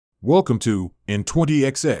Welcome to In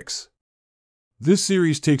 20XX. This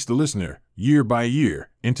series takes the listener, year by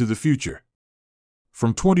year, into the future.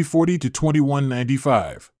 From 2040 to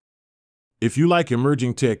 2195. If you like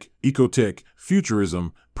emerging tech, ecotech,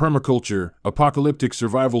 futurism, perma-culture, apocalyptic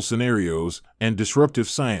survival scenarios, and disruptive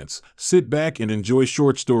science, sit back and enjoy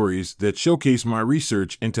short stories that showcase my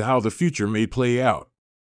research into how the future may play out.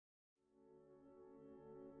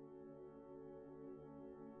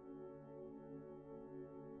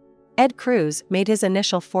 Ed Cruz made his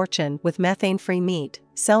initial fortune with methane-free meat,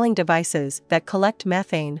 selling devices that collect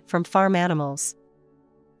methane from farm animals.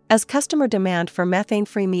 As customer demand for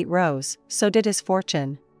methane-free meat rose, so did his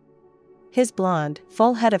fortune. His blonde,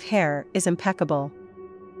 full head of hair is impeccable.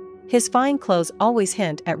 His fine clothes always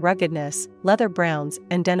hint at ruggedness, leather browns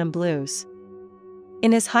and denim blues.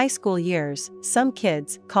 In his high school years, some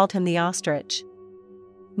kids called him the ostrich.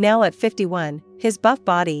 Now at 51, his buff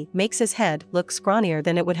body makes his head look scrawnier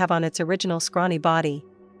than it would have on its original scrawny body.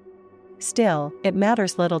 Still, it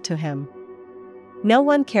matters little to him. No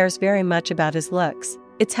one cares very much about his looks,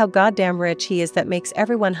 it's how goddamn rich he is that makes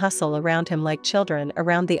everyone hustle around him like children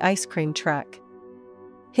around the ice cream truck.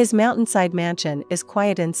 His mountainside mansion is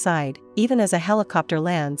quiet inside, even as a helicopter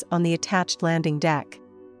lands on the attached landing deck.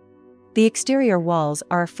 The exterior walls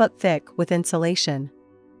are a foot thick with insulation.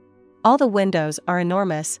 All the windows are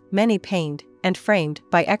enormous, many paned and framed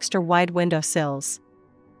by extra wide window sills.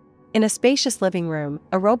 In a spacious living room,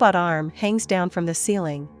 a robot arm hangs down from the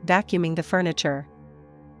ceiling, vacuuming the furniture.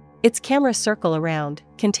 Its cameras circle around,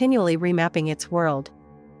 continually remapping its world.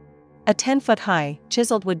 A 10-foot-high,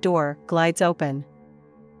 chiseled wood door glides open.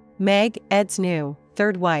 Meg, Ed's new,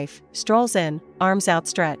 third wife, strolls in, arms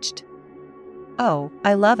outstretched. "Oh,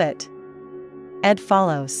 I love it." Ed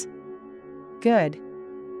follows. "Good.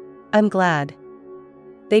 I'm glad.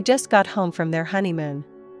 They just got home from their honeymoon."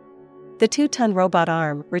 The 2-ton robot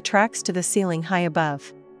arm retracts to the ceiling high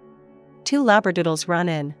above. 2 labradoodles run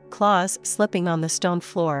in, claws slipping on the stone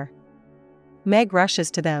floor. Meg rushes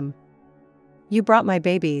to them. "You brought my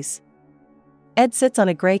babies." Ed sits on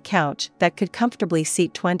a gray couch that could comfortably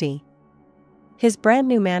seat 20. His brand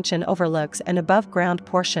new mansion overlooks an above-ground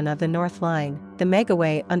portion of the North Line, the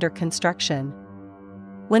megaway under construction.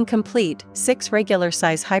 When complete, 6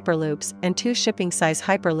 regular-size hyperloops and 2 shipping-size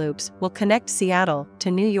hyperloops will connect Seattle to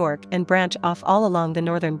New York and branch off all along the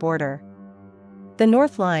northern border. The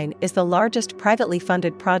North Line is the largest privately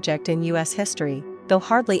funded project in U.S. history, though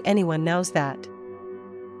hardly anyone knows that.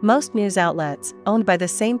 Most news outlets, owned by the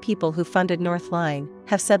same people who funded North Line,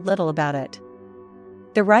 have said little about it.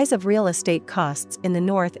 The rise of real estate costs in the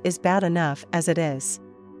North is bad enough as it is.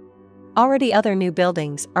 Already other new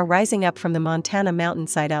buildings are rising up from the Montana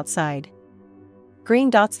mountainside outside. Green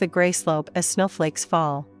dots the gray slope as snowflakes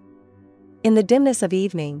fall. In the dimness of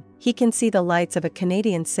evening, he can see the lights of a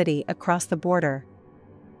Canadian city across the border.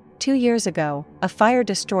 2 years ago, a fire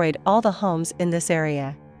destroyed all the homes in this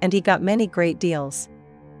area, and he got many great deals.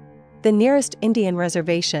 The nearest Indian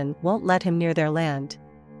reservation won't let him near their land.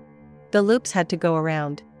 The loops had to go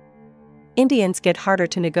around. Indians get harder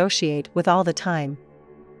to negotiate with all the time.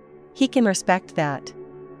 He can respect that.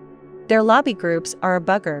 Their lobby groups are a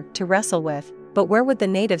bugger to wrestle with, but where would the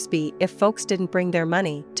natives be if folks didn't bring their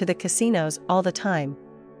money to the casinos all the time?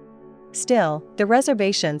 Still, the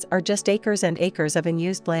reservations are just acres and acres of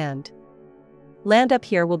unused land. Land up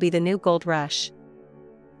here will be the new gold rush.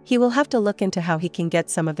 He will have to look into how he can get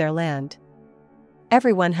some of their land.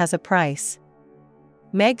 Everyone has a price.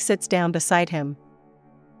 Meg sits down beside him.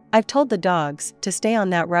 "I've told the dogs to stay on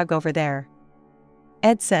that rug over there."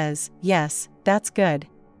 Ed says, "Yes, that's good.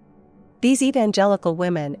 These evangelical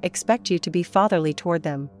women expect you to be fatherly toward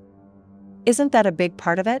them. Isn't that a big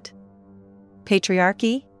part of it?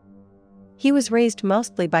 Patriarchy?" He was raised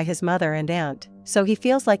mostly by his mother and aunt, so he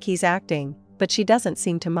feels like he's acting, but she doesn't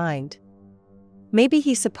seem to mind. Maybe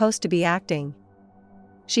he's supposed to be acting.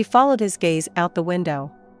 She followed his gaze out the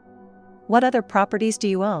window. "What other properties do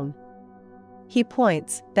you own?" He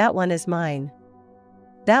points, "That one is mine.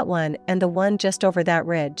 That one and the one just over that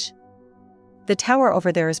ridge. The tower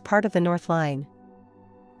over there is part of the North Line."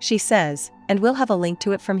 She says, "And we'll have a link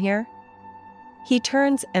to it from here?" He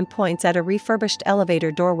turns and points at a refurbished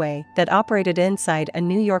elevator doorway that operated inside a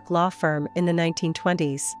New York law firm in the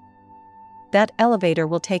 1920s. "That elevator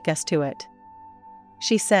will take us to it."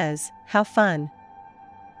 She says, "How fun."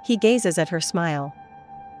 He gazes at her smile.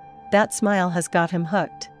 That smile has got him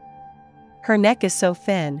hooked. Her neck is so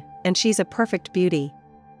thin, and she's a perfect beauty.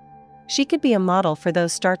 She could be a model for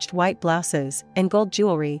those starched white blouses and gold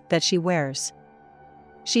jewelry that she wears.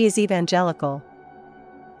 She is evangelical.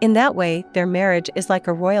 In that way, their marriage is like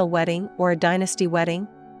a royal wedding or a dynasty wedding.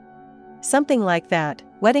 Something like that,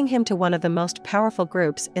 wedding him to one of the most powerful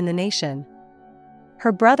groups in the nation.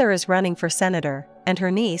 Her brother is running for senator, and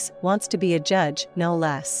her niece wants to be a judge, no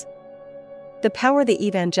less. The power the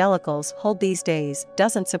evangelicals hold these days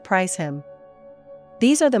doesn't surprise him.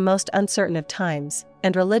 These are the most uncertain of times,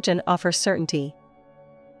 and religion offers certainty.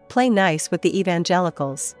 Play nice with the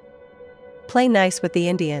evangelicals. Play nice with the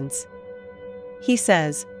Indians. He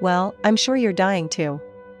says, well, I'm sure you're dying too.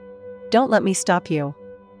 Don't let me stop you.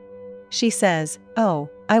 She says, oh,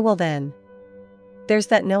 I will then. There's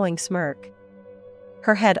that knowing smirk.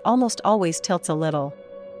 Her head almost always tilts a little.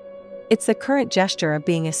 It's the current gesture of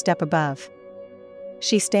being a step above.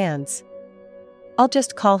 She stands. I'll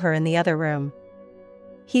just call her in the other room.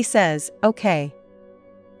 He says, okay.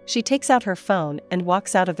 She takes out her phone and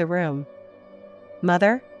walks out of the room.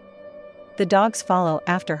 Mother? The dogs follow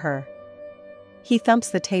after her. He thumps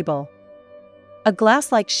the table. A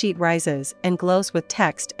glass-like sheet rises and glows with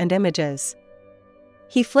text and images.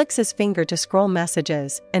 He flicks his finger to scroll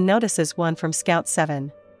messages and notices one from Scout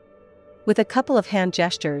 7. With a couple of hand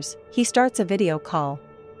gestures, he starts a video call.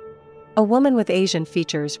 A woman with Asian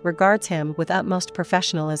features regards him with utmost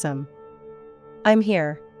professionalism. I'm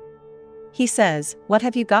here. He says, what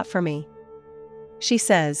have you got for me? She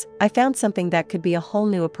says, I found something that could be a whole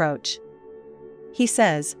new approach. He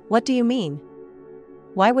says, what do you mean?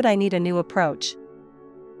 Why would I need a new approach?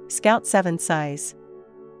 Scout 7 sighs.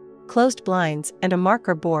 Closed blinds and a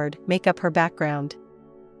marker board make up her background.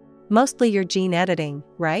 Mostly your gene editing,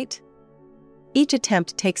 right? Each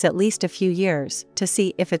attempt takes at least a few years to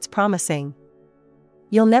see if it's promising.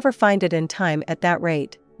 You'll never find it in time at that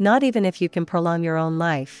rate, not even if you can prolong your own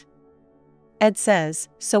life. Ed says,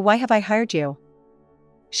 so why have I hired you?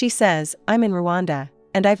 She says, I'm in Rwanda,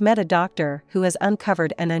 and I've met a doctor who has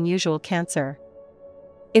uncovered an unusual cancer.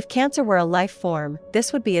 If cancer were a life form,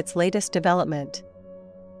 this would be its latest development.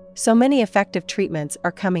 So many effective treatments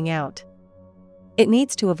are coming out. It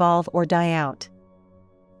needs to evolve or die out.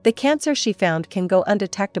 The cancer she found can go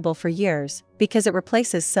undetectable for years because it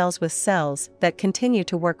replaces cells with cells that continue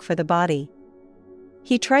to work for the body.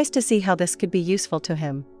 He tries to see how this could be useful to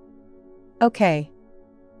him. Okay.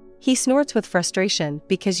 He snorts with frustration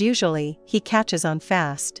because usually he catches on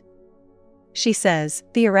fast. She says,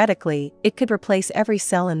 theoretically, it could replace every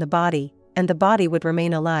cell in the body, and the body would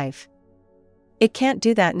remain alive. It can't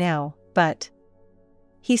do that now, but...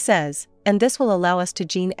 He says, and this will allow us to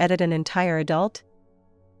gene edit an entire adult?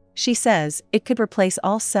 She says, it could replace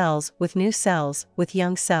all cells with new cells with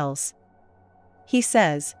young cells. He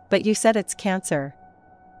says, but you said it's cancer.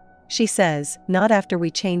 She says, not after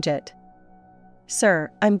we change it.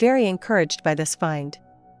 Sir, I'm very encouraged by this find.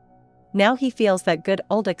 Now he feels that good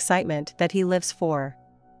old excitement that he lives for.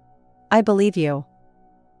 I believe you.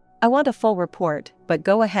 I want a full report, but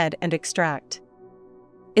go ahead and extract.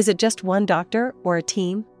 Is it just one doctor or a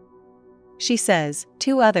team? She says,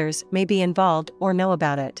 2 others may be involved or know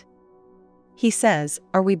about it. He says,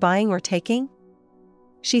 are we buying or taking?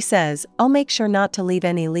 She says, I'll make sure not to leave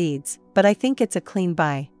any leads, but I think it's a clean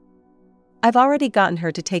buy. I've already gotten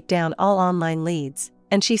her to take down all online leads,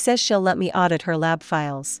 and she says she'll let me audit her lab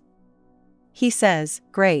files. He says,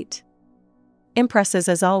 great. Impresses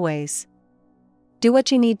as always. Do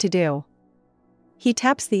what you need to do. He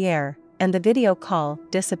taps the air, and the video call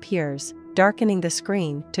disappears, darkening the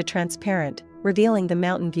screen to transparent, revealing the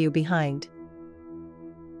mountain view behind.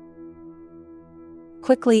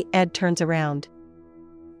 Quickly, Ed turns around.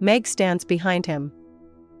 Meg stands behind him.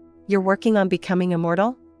 You're working on becoming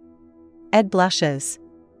immortal? Ed blushes.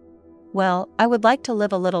 Well, I would like to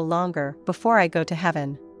live a little longer before I go to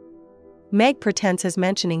heaven. Meg pretends his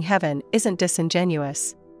mentioning heaven isn't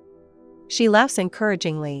disingenuous. She laughs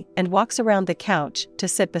encouragingly and walks around the couch to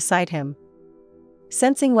sit beside him.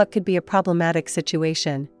 Sensing what could be a problematic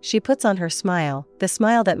situation, she puts on her smile, the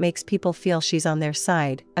smile that makes people feel she's on their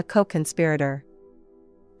side, a co-conspirator.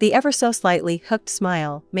 The ever so slightly hooked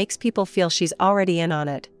smile makes people feel she's already in on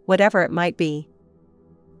it, whatever it might be.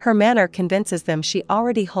 Her manner convinces them she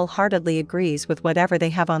already wholeheartedly agrees with whatever they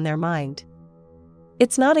have on their mind.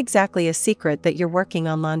 It's not exactly a secret that you're working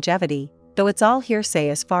on longevity, though it's all hearsay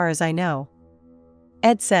as far as I know.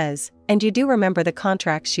 Ed says, and you do remember the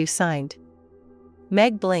contracts you signed.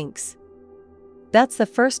 Meg blinks. That's the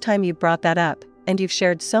first time you've brought that up, and you've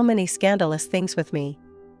shared so many scandalous things with me.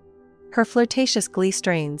 Her flirtatious glee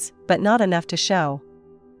strains, but not enough to show.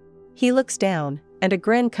 He looks down, and a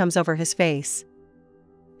grin comes over his face.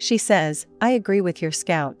 She says, I agree with your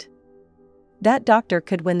scout. That doctor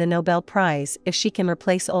could win the Nobel Prize if she can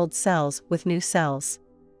replace old cells with new cells.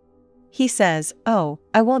 He says, oh,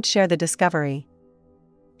 I won't share the discovery.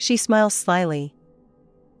 She smiles slyly.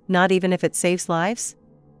 Not even if it saves lives?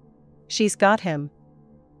 She's got him.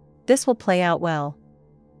 This will play out well.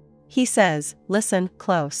 He says, listen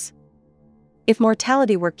close. If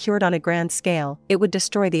mortality were cured on a grand scale, it would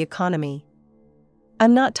destroy the economy.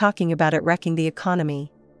 I'm not talking about it wrecking the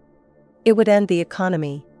economy. It would end the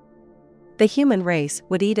economy. The human race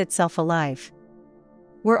would eat itself alive.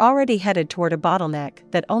 We're already headed toward a bottleneck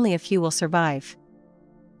that only a few will survive.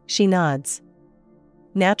 She nods.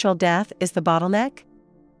 Natural death is the bottleneck?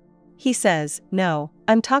 He says, no,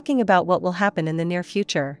 I'm talking about what will happen in the near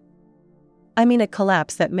future. I mean a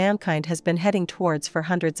collapse that mankind has been heading towards for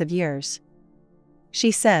hundreds of years.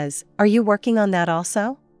 She says, are you working on that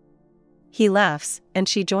also? He laughs, and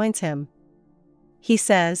she joins him. He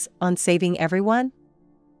says, on saving everyone?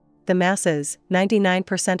 The masses,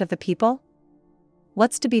 99% of the people?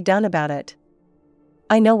 What's to be done about it?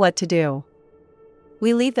 I know what to do.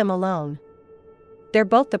 We leave them alone. They're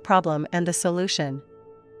both the problem and the solution.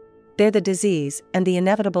 They're the disease and the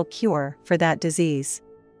inevitable cure for that disease.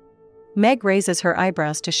 Meg raises her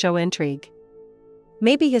eyebrows to show intrigue.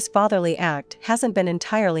 Maybe his fatherly act hasn't been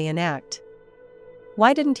entirely an act.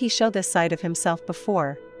 Why didn't he show this side of himself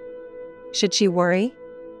before? Should she worry?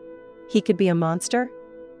 He could be a monster?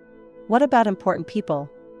 What about important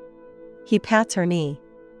people? He pats her knee.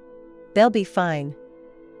 They'll be fine.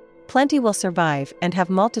 Plenty will survive and have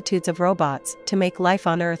multitudes of robots to make life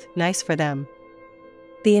on Earth nice for them.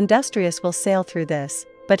 The industrious will sail through this,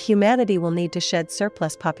 but humanity will need to shed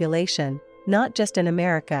surplus population, not just in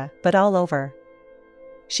America, but all over.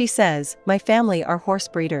 She says, my family are horse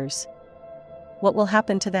breeders. What will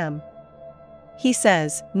happen to them? He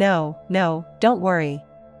says, no, don't worry.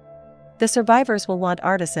 The survivors will want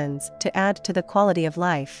artisans to add to the quality of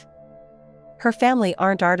life. Her family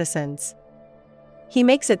aren't artisans. He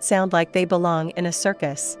makes it sound like they belong in a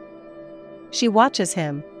circus. She watches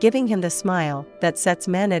him, giving him the smile that sets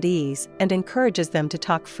men at ease and encourages them to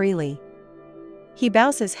talk freely. He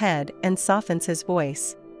bows his head and softens his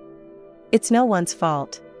voice. It's no one's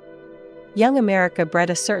fault. Young America bred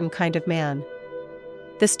a certain kind of man.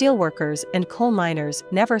 The steelworkers and coal miners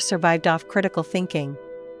never survived off critical thinking.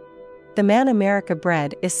 The man America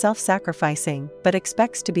bred is self-sacrificing but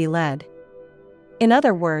expects to be led. In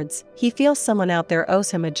other words, he feels someone out there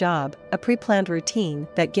owes him a job, a pre-planned routine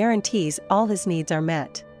that guarantees all his needs are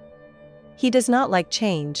met. He does not like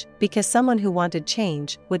change because someone who wanted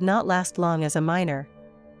change would not last long as a miner.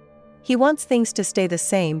 He wants things to stay the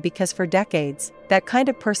same because for decades, that kind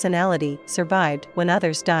of personality survived when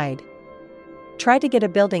others died. Try to get a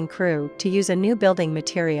building crew to use a new building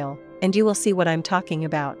material, and you will see what I'm talking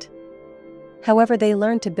about. However they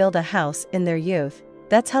learn to build a house in their youth,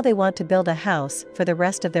 that's how they want to build a house for the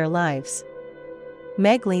rest of their lives.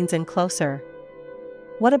 Meg leans in closer.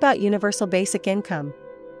 What about universal basic income?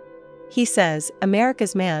 He says,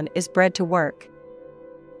 America's man is bred to work.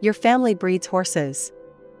 Your family breeds horses.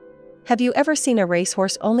 Have you ever seen a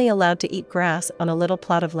racehorse only allowed to eat grass on a little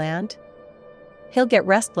plot of land? He'll get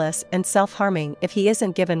restless and self-harming if he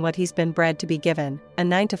isn't given what he's been bred to be given, a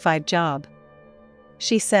 9-to-5 job.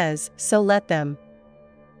 She says, so let them.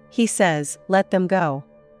 He says, let them go.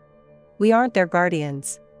 We aren't their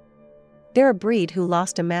guardians. They're a breed who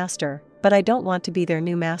lost a master, but I don't want to be their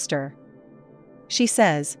new master. She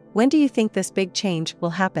says, when do you think this big change will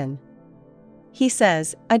happen? He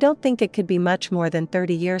says, I don't think it could be much more than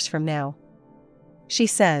 30 years from now. She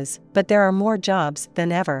says, but there are more jobs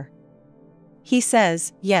than ever. He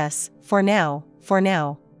says, yes, for now.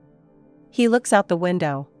 He looks out the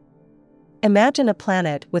window. Imagine a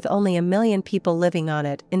planet with only 1 million people living on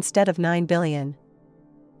it instead of 9 billion.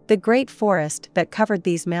 The great forest that covered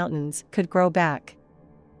these mountains could grow back.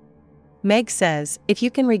 Meg says, if you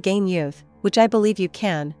can regain youth, which I believe you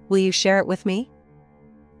can, will you share it with me?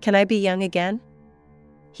 Can I be young again?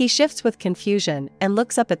 He shifts with confusion and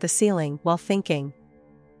looks up at the ceiling while thinking.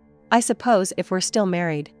 I suppose if we're still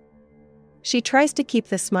married. She tries to keep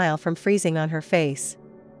the smile from freezing on her face.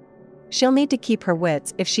 She'll need to keep her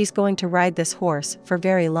wits if she's going to ride this horse for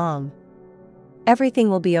very long. Everything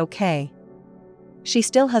will be okay. She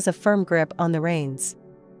still has a firm grip on the reins.